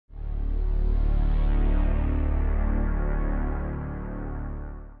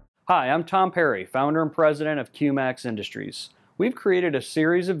Hi, I'm Tom Perry, founder and president of QMax Industries. We've created a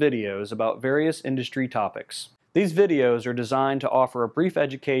series of videos about various industry topics. These videos are designed to offer a brief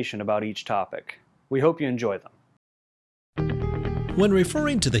education about each topic. We hope you enjoy them. When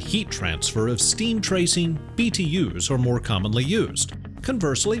referring to the heat transfer of steam tracing, BTUs are more commonly used.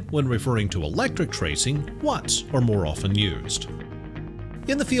 Conversely, when referring to electric tracing, watts are more often used.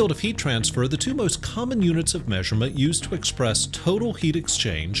 In the field of heat transfer, the two most common units of measurement used to express total heat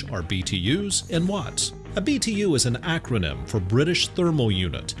exchange are BTUs and watts. A BTU is an acronym for British Thermal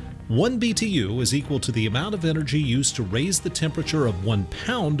Unit. 1 BTU is equal to the amount of energy used to raise the temperature of 1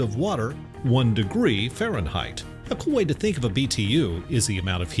 pound of water 1 degree Fahrenheit. A cool way to think of a BTU is the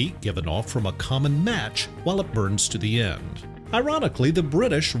amount of heat given off from a common match while it burns to the end. Ironically, the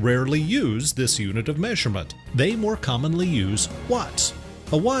British rarely use this unit of measurement. They more commonly use watts.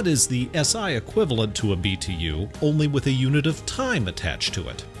 A watt is the SI equivalent to a BTU, only with a unit of time attached to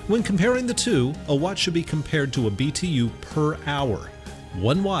it. When comparing the two, a watt should be compared to a BTU per hour.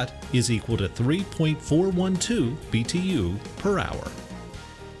 1 watt is equal to 3.412 BTU per hour.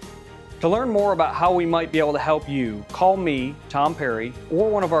 To learn more about how we might be able to help you, call me, Tom Perry, or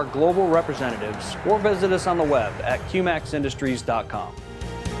one of our global representatives, or visit us on the web at qmaxindustries.com.